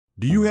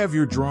Do you have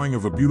your drawing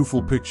of a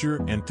beautiful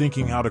picture and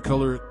thinking how to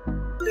color it?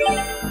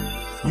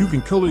 You can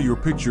color your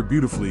picture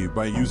beautifully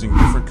by using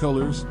different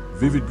colors,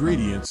 vivid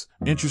gradients,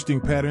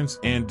 interesting patterns,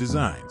 and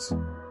designs.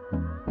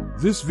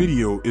 This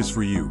video is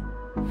for you.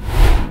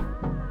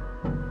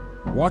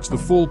 Watch the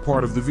full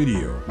part of the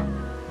video.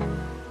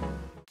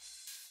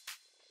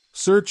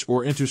 Search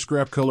or enter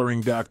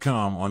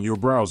scrapcoloring.com on your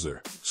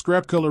browser.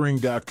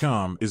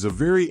 Scrapcoloring.com is a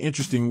very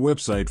interesting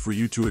website for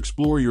you to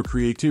explore your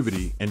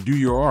creativity and do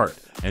your art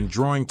and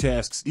drawing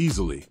tasks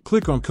easily.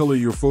 Click on Color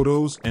Your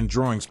Photos and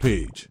Drawings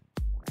page.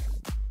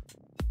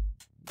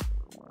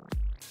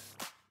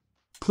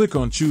 Click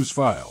on Choose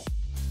File.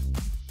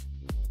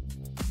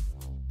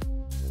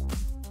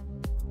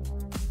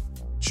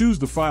 Choose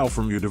the file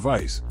from your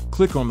device.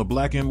 Click on the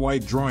black and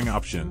white drawing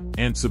option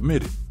and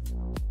submit it.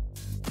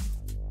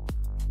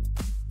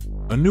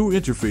 A new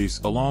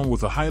interface along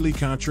with a highly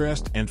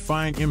contrast and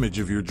fine image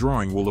of your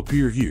drawing will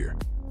appear here.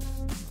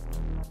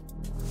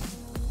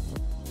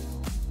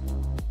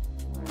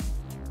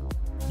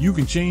 You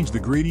can change the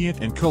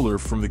gradient and color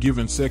from the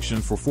given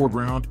section for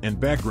foreground and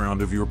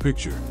background of your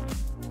picture.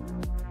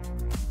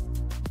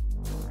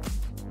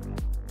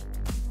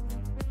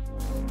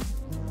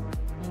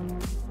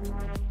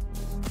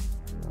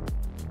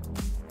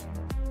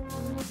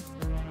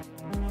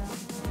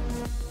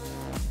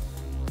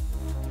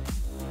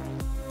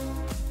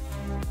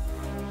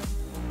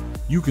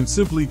 You can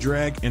simply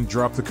drag and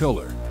drop the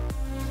color.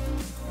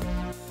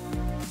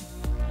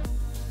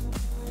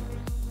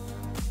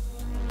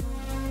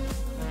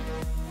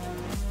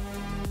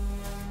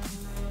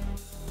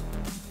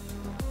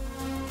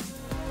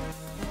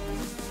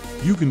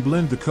 You can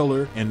blend the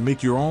color and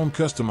make your own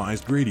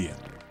customized gradient.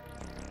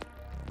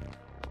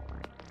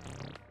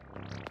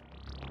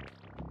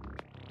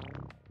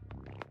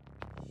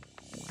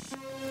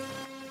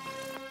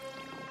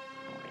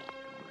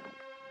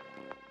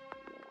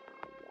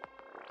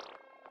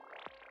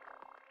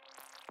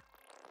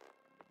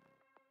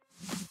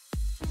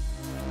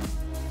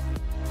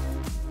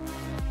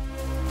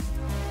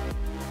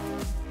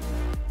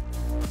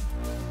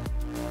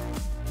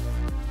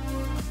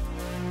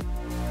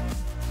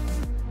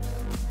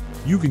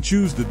 You can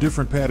choose the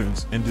different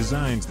patterns and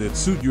designs that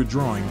suit your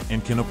drawing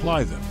and can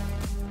apply them.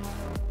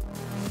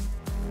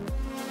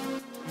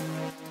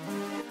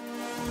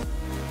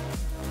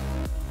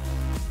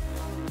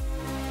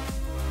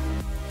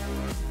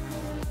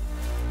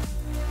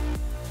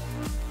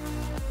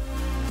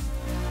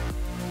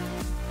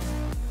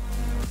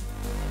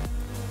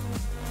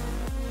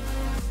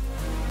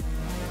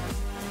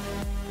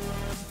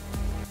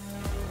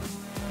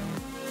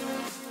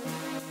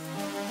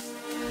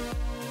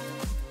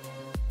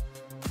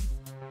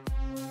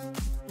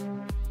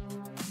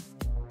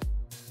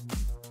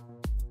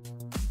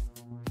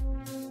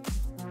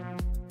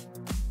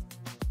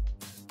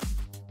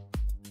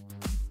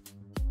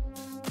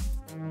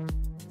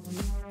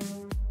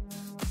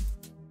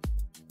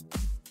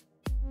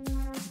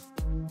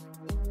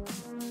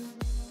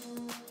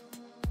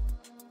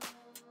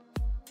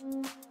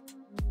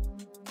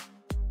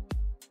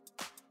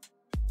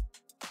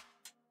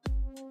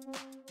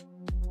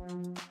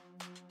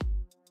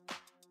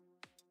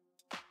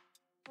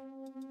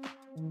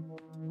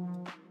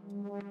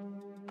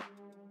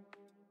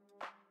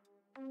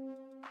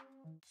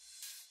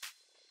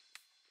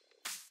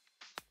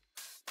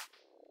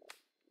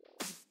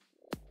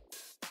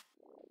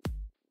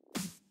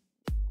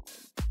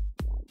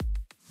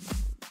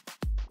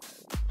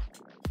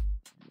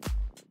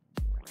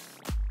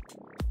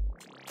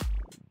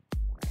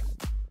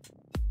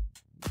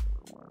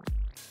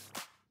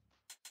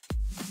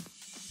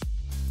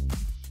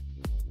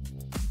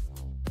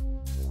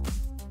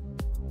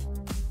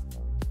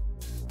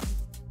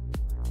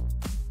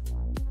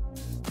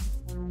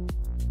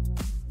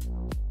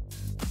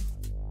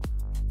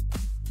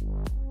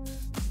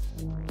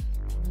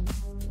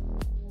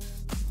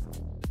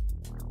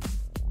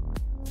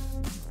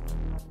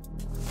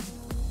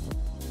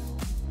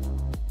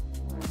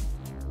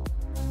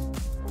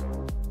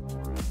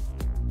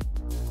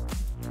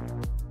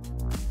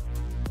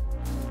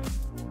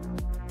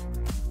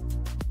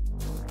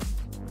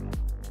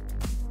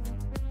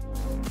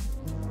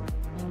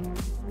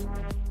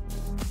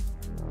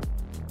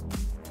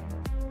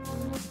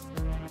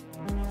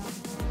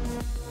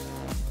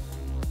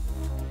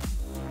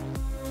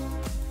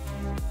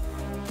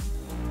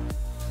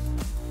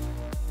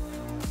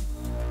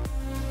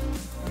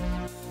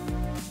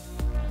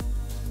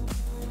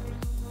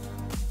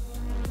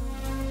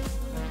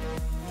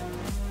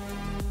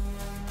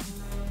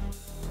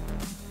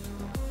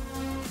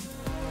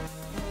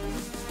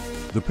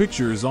 The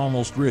picture is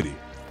almost ready.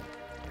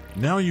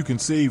 Now you can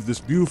save this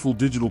beautiful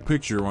digital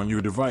picture on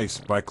your device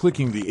by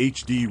clicking the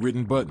HD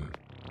written button.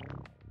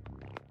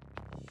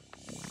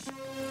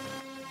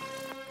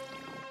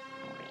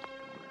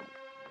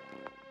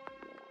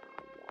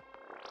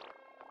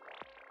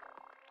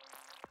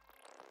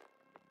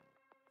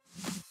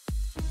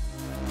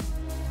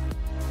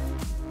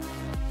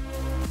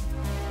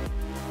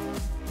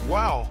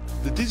 Wow,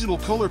 The digital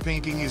color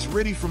painting is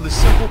ready from the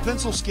simple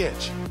pencil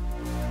sketch.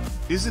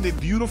 Isn't it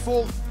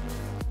beautiful?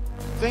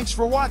 Thanks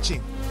for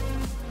watching.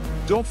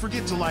 Don't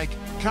forget to like,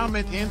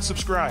 comment, and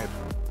subscribe.